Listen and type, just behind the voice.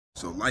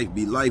So life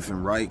be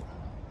lifing, right?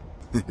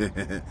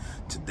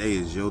 Today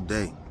is your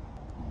day.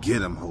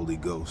 Get 'em, Holy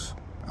Ghost.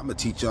 I'm gonna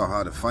teach y'all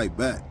how to fight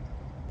back.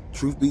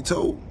 Truth be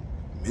told,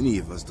 many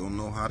of us don't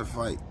know how to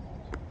fight.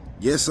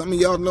 Yes, some of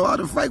y'all know how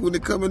to fight when they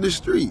come in the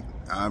street.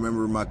 I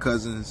remember my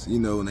cousins,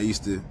 when they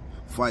used to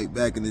fight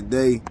back in the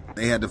day.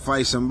 They had to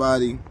fight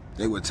somebody.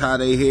 They would tie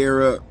their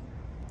hair up,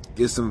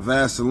 get some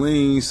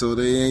Vaseline so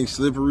they ain't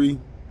slippery.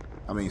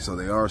 So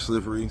they are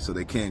slippery, so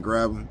they can't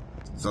grab them.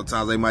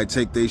 Sometimes they might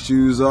take their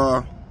shoes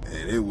off,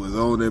 and it was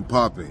on and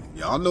popping.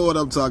 Y'all know what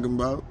I'm talking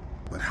about.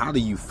 But how do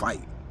you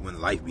fight when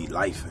life be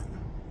lifing?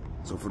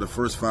 So for the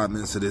first 5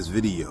 minutes of this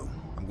video,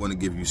 I'm going to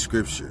give you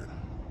scripture,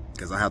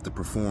 because I have to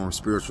perform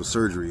spiritual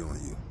surgery on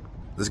you.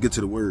 Let's get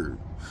to the word.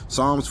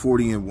 Psalms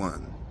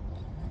 40:1,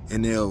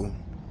 NL,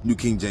 New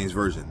King James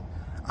Version.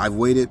 I've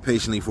waited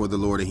patiently for the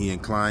Lord, and he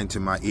inclined to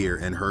my ear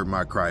and heard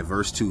my cry.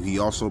 Verse 2, he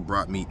also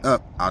brought me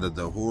up out of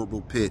the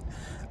horrible pit,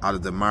 out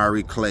of the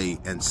miry clay,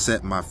 and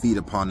set my feet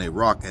upon a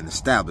rock and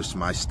established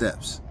my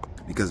steps.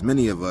 Because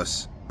many of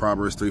us,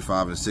 Proverbs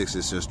 3:5-6,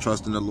 it says,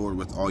 trust in the Lord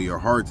with all your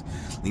heart,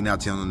 lean not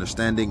to your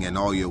understanding, and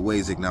all your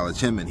ways acknowledge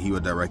him, and he will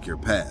direct your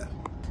path.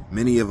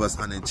 Many of us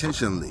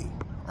unintentionally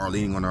are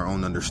leaning on our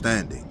own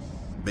understanding,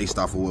 based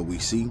off of what we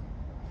see,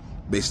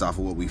 based off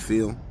of what we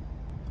feel,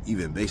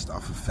 even based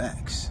off of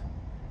facts.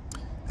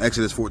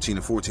 Exodus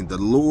 14:14, the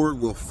Lord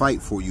will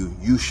fight for you.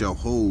 You shall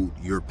hold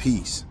your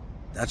peace.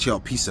 That's your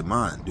peace of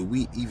mind. Do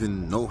we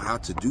even know how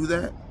to do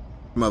that?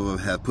 Some of them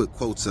have put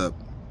quotes up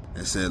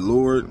and said,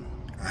 Lord,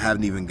 I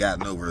haven't even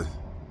gotten over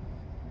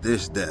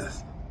this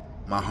death.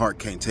 My heart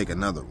can't take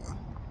another one.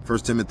 1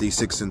 Timothy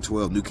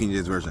 6:12, New King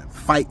James Version.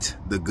 Fight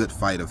the good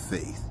fight of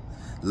faith.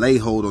 Lay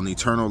hold on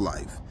eternal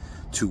life,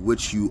 to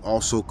which you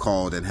also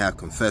called and have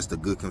confessed a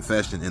good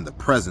confession in the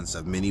presence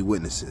of many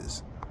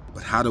witnesses.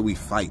 But how do we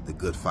fight the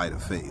good fight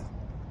of faith?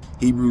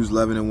 Hebrews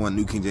 11:1,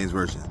 New King James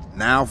Version.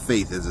 Now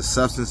faith is the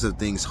substance of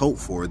things hoped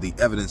for, the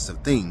evidence of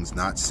things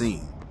not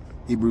seen.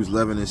 Hebrews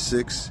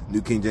 11:6,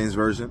 New King James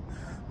Version.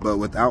 But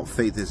without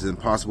faith it is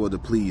impossible to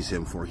please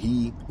him, for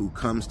he who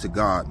comes to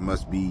God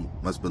must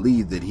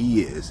believe that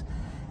he is,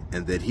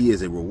 and that he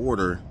is a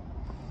rewarder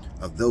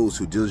of those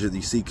who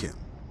diligently seek him.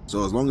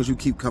 So as long as you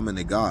keep coming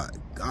to God,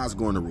 God's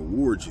going to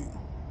reward you.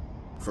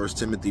 1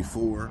 Timothy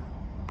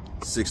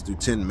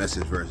 4:6-10,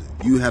 Message Version.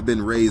 You have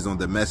been raised on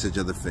the message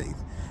of the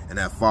faith and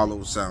have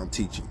followed sound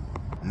teaching.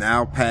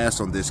 Now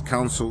pass on this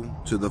counsel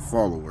to the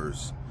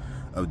followers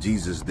of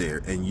Jesus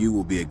there, and you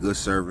will be a good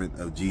servant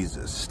of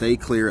Jesus. Stay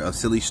clear of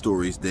silly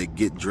stories that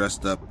get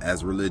dressed up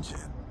as religion.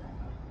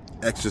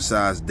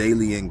 Exercise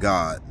daily in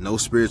God. No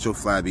spiritual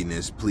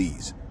flabbiness,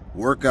 please.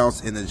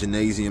 Workouts in the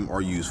gymnasium are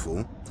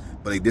useful,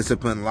 but a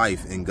disciplined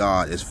life in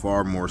God is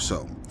far more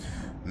so,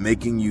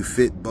 making you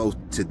fit both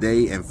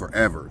today and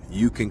forever.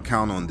 You can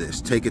count on this.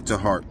 Take it to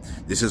heart.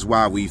 This is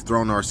why we've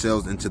thrown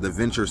ourselves into the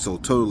venture so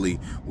totally.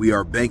 We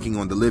are banking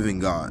on the living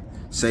God,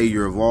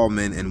 Savior of all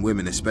men and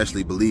women,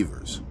 especially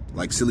believers.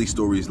 Like silly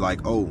stories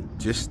like, oh,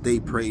 just stay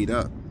prayed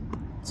up.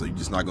 So you're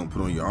just not going to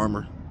put on your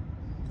armor?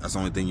 That's the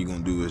only thing you're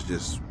going to do is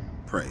just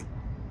pray.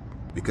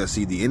 Because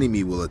see, the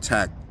enemy will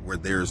attack where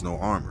there is no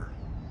armor.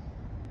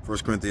 1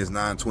 Corinthians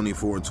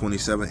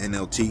 9:24-27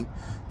 NLT.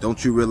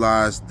 Don't you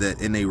realize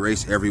that in a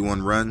race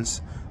everyone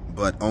runs,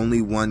 but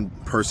only one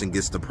person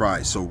gets the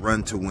prize, so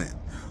run to win.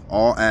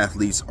 All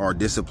athletes are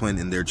disciplined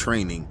in their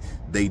training.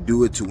 They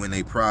do it to win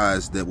a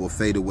prize that will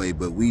fade away,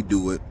 but we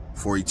do it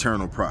for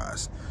eternal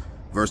prize.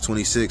 Verse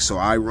 26, so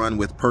I run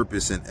with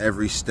purpose in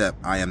every step.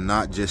 I am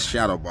not just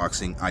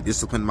shadowboxing. I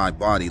discipline my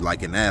body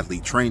like an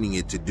athlete, training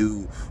it to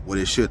do what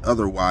it should.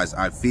 Otherwise,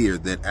 I fear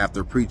that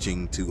after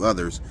preaching to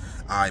others,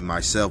 I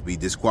myself be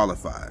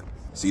disqualified.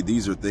 See,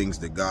 these are things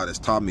that God has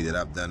taught me that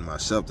I've done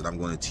myself that I'm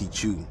going to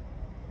teach you.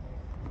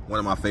 One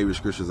of my favorite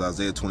scriptures,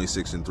 Isaiah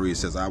 26:3, it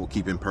says, I will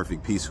keep in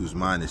perfect peace whose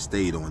mind is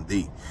stayed on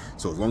thee.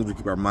 So as long as we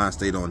keep our mind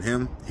stayed on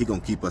him, he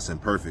going to keep us in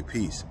perfect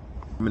peace.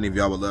 How many of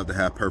y'all would love to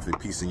have perfect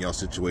peace in y'all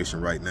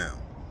situation right now?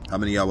 How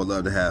many of y'all would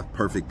love to have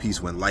perfect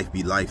peace when life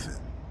be lifing?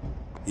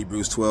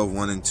 Hebrews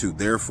 12:1-2.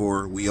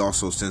 Therefore, we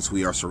also, since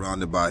we are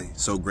surrounded by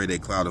so great a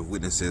cloud of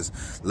witnesses,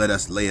 let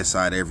us lay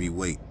aside every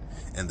weight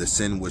and the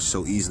sin which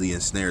so easily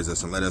ensnares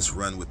us, and let us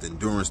run with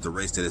endurance the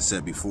race that is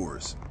set before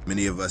us.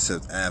 Many of us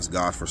have asked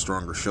God for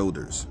stronger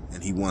shoulders,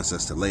 and he wants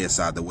us to lay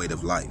aside the weight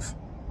of life.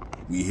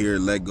 We hear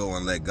let go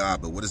and let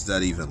God, but what does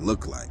that even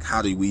look like?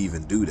 How do we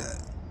even do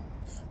that?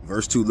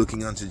 Verse 2,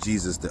 looking unto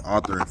Jesus, the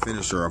author and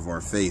finisher of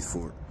our faith,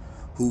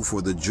 who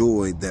for the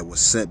joy that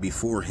was set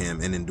before him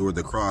and endured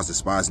the cross,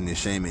 despising the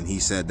shame, and he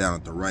sat down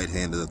at the right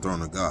hand of the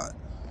throne of God.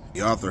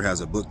 The author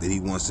has a book that he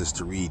wants us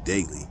to read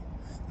daily,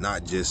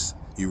 not just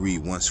you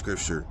read one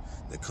scripture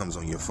that comes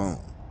on your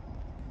phone.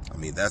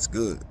 That's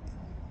good,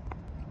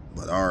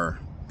 but our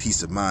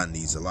peace of mind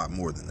needs a lot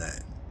more than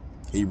that.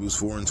 Hebrews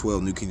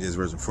 4:12, New King James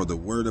Version. For the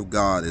word of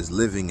God is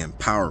living and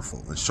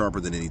powerful and sharper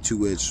than any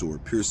two-edged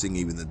sword, piercing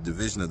even the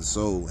division of the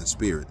soul and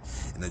spirit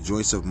and the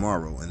joints of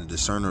marrow, and the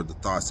discerner of the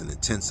thoughts and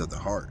intents of the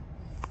heart.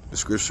 The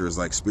scripture is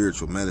like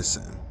spiritual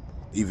medicine.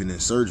 Even in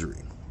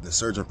surgery, the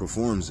surgeon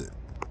performs it.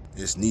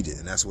 It's needed,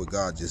 and that's what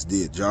God just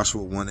did.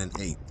 Joshua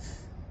 1:8,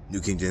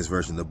 New King James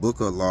Version. The book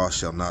of law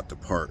shall not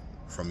depart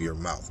from your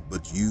mouth,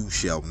 but you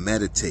shall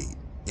meditate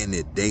in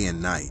it day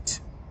and night,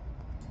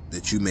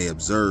 that you may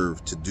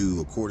observe to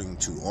do according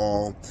to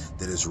all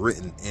that is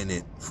written in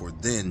it. For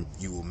then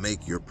you will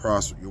make your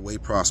way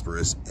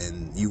prosperous,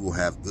 and you will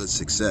have good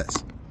success.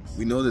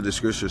 We know that the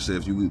scripture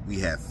says we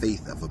have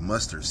faith of a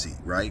mustard seed,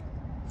 right?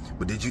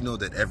 But did you know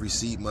that every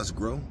seed must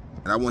grow?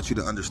 And I want you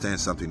to understand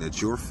something,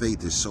 that your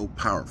faith is so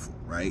powerful,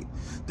 right?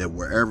 That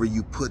wherever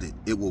you put it,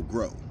 it will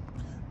grow.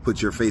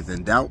 Put your faith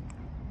in doubt,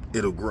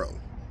 it'll grow.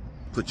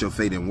 Put your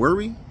faith in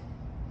worry,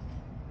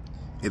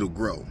 it'll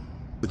grow.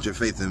 Put your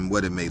faith in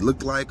what it may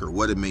look like, or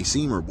what it may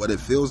seem, or what it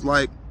feels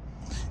like,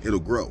 it'll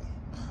grow.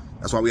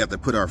 That's why we have to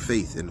put our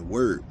faith in the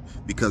word,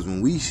 because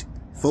when we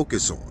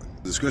focus on,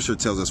 the scripture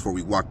tells us, for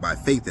we walk by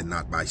faith and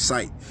not by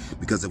sight.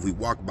 Because if we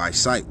walk by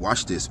sight,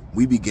 watch this,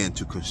 we begin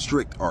to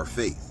constrict our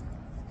faith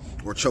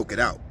or choke it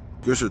out.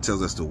 Scripture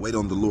tells us to wait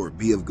on the Lord,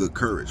 be of good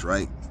courage,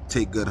 right?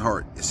 Take good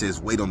heart. It says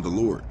wait on the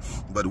Lord.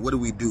 But what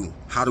do?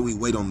 How do we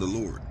wait on the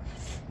Lord?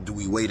 Do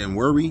we wait in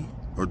worry,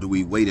 or do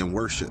we wait in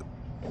worship?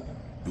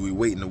 Do we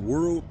wait in the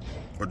world,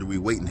 or do we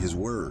wait in his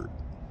word?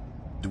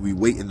 Do we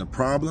wait in the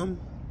problem,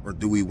 or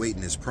do we wait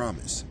in his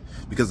promise?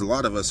 Because a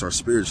lot of us are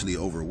spiritually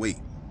overweight.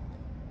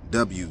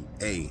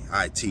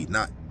 W-A-I-T,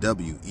 not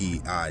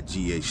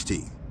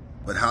W-E-I-G-H-T.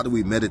 But how do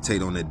we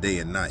meditate on it day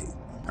and night?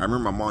 I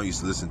remember my mom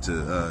used to listen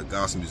to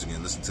gospel music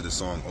and listen to the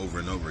song over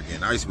and over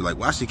again. I used to be like,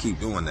 why should she keep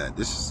doing that?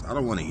 I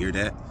don't want to hear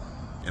that.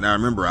 And I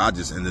remember I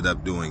just ended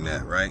up doing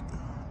that, right?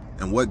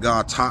 And what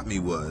God taught me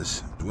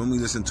was, when we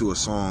listen to a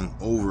song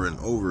over and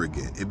over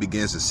again, it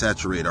begins to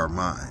saturate our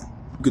mind.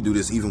 You could do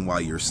this even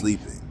while you're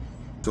sleeping.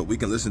 So we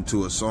can listen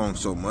to a song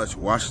so much,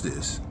 watch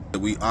this, that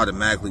we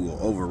automatically will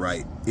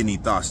overwrite any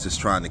thoughts that's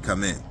trying to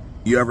come in.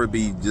 You ever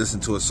be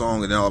listening to a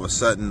song and then all of a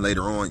sudden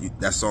later on,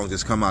 that song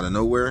just come out of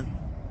nowhere?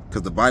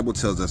 Because the Bible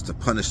tells us to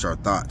punish our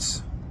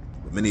thoughts,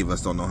 but many of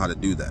us don't know how to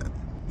do that.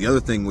 The other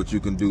thing what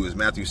you can do is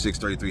Matthew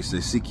 6:33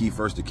 says, seek ye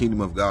first the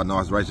kingdom of God and all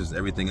his righteousness,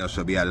 everything else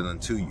shall be added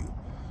unto you.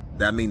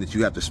 That means that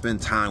you have to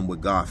spend time with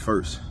God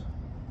first.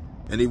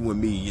 And even with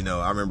me, you know,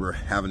 I remember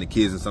having the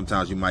kids, and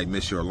sometimes you might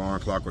miss your alarm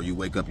clock, or you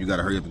wake up, you got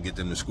to hurry up and get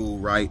them to school,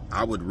 right?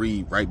 I would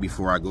read right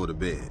before I go to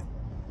bed.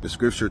 The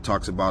scripture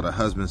talks about a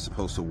husband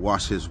supposed to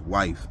wash his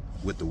wife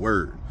with the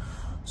word.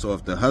 So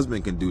if the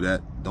husband can do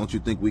that, don't you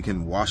think we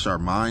can wash our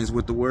minds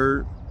with the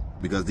word?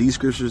 Because these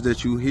scriptures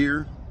that you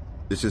hear,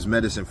 it's just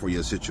medicine for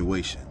your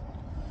situation.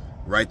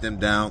 Write them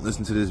down,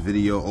 listen to this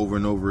video over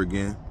and over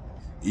again.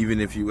 Even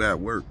if you at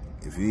work,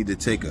 if you need to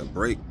take a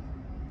break.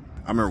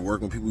 I remember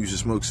working with people who used to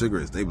smoke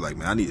cigarettes. They'd be like,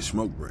 man, I need a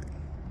smoke break.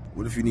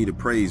 What if you need a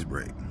praise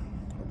break,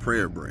 a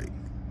prayer break,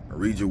 a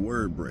read your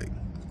word break?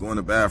 Go in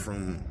the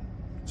bathroom,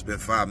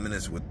 spend 5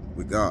 minutes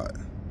with God.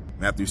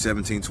 Matthew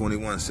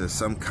 17:21 says,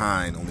 some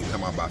kind only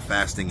come out by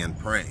fasting and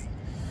praying.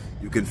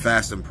 You can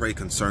fast and pray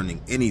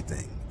concerning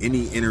anything,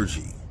 any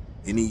energy,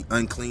 any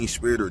unclean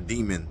spirit or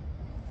demon,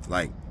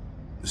 like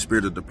the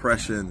spirit of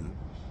depression,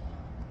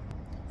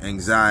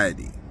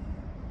 anxiety,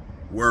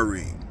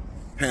 worrying,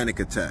 panic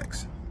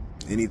attacks,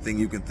 anything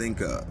you can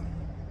think of.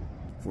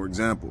 For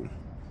example,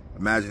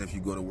 imagine if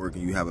you go to work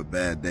and you have a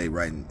bad day,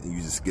 right, and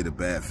you just get a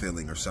bad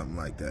feeling or something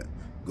like that.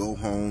 Go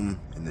home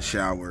in the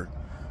shower,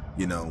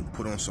 you know,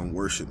 put on some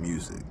worship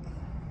music,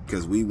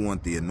 because we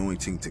want the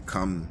anointing to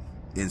come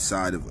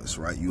inside of us,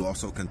 right? You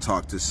also can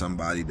talk to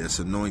somebody that's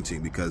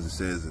anointing, because it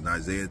says in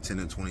Isaiah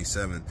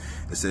 10:27,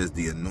 it says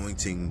the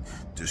anointing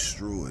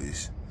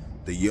destroys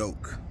the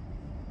yoke.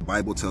 The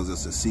Bible tells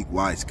us to seek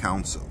wise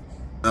counsel.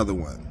 Another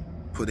one,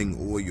 putting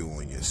oil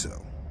on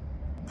yourself.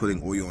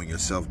 Putting oil on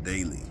yourself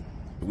daily.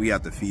 We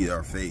have to feed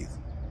our faith.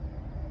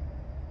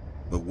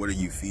 But what are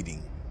you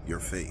feeding your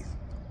faith?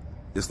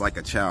 Just like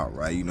a child,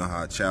 right? You know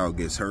how a child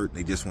gets hurt,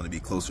 they just want to be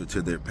closer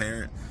to their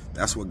parent.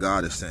 That's what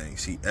God is saying.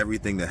 See,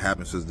 everything that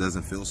happens to us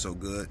doesn't feel so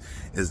good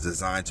is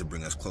designed to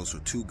bring us closer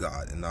to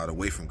God and not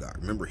away from God.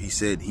 Remember, he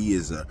said he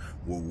is a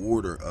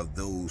rewarder of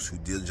those who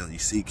diligently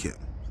seek him.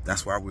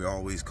 That's why we're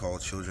always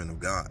called children of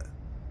God.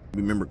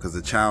 Remember, because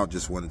the child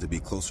just wanted to be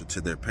closer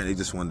to their parent. They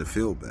just wanted to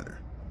feel better.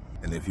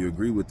 And if you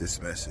agree with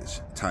this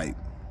message, type,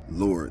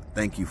 Lord,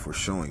 thank you for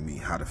showing me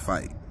how to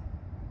fight.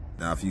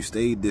 Now, if you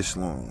stayed this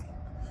long,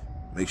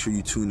 make sure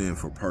you tune in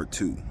for part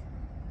 2,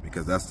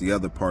 because that's the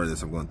other part of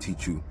this. I'm going to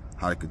teach you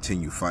how to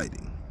continue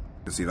fighting.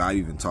 Because see, I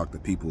even talked to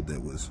people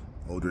that was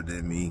older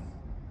than me,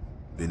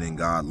 been in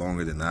God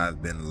longer than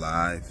I've been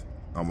alive,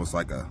 almost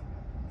like a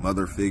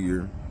mother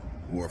figure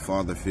or a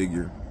father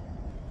figure.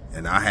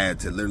 And I had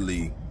to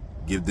literally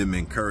give them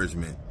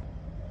encouragement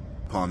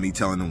upon me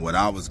telling them what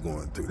I was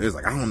going through. They was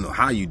like, I don't know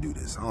how you do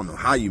this. I don't know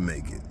how you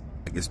make it.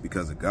 Like, it's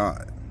because of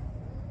God.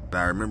 But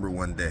I remember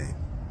one day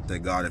that,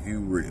 God, if you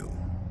real,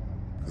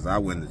 because I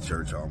went to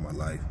church all my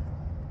life,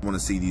 I want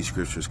to see these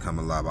scriptures come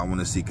alive. I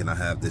want to see, can I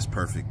have this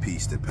perfect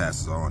peace that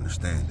passes all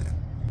understanding?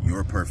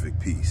 Your perfect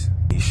peace.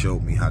 He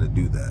showed me how to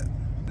do that.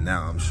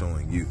 Now I'm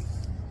showing you.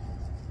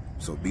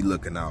 So be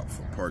looking out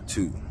for part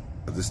 2.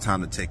 It's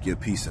time to take your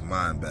peace of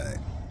mind back.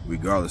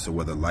 regardless of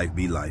whether life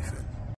be lifing.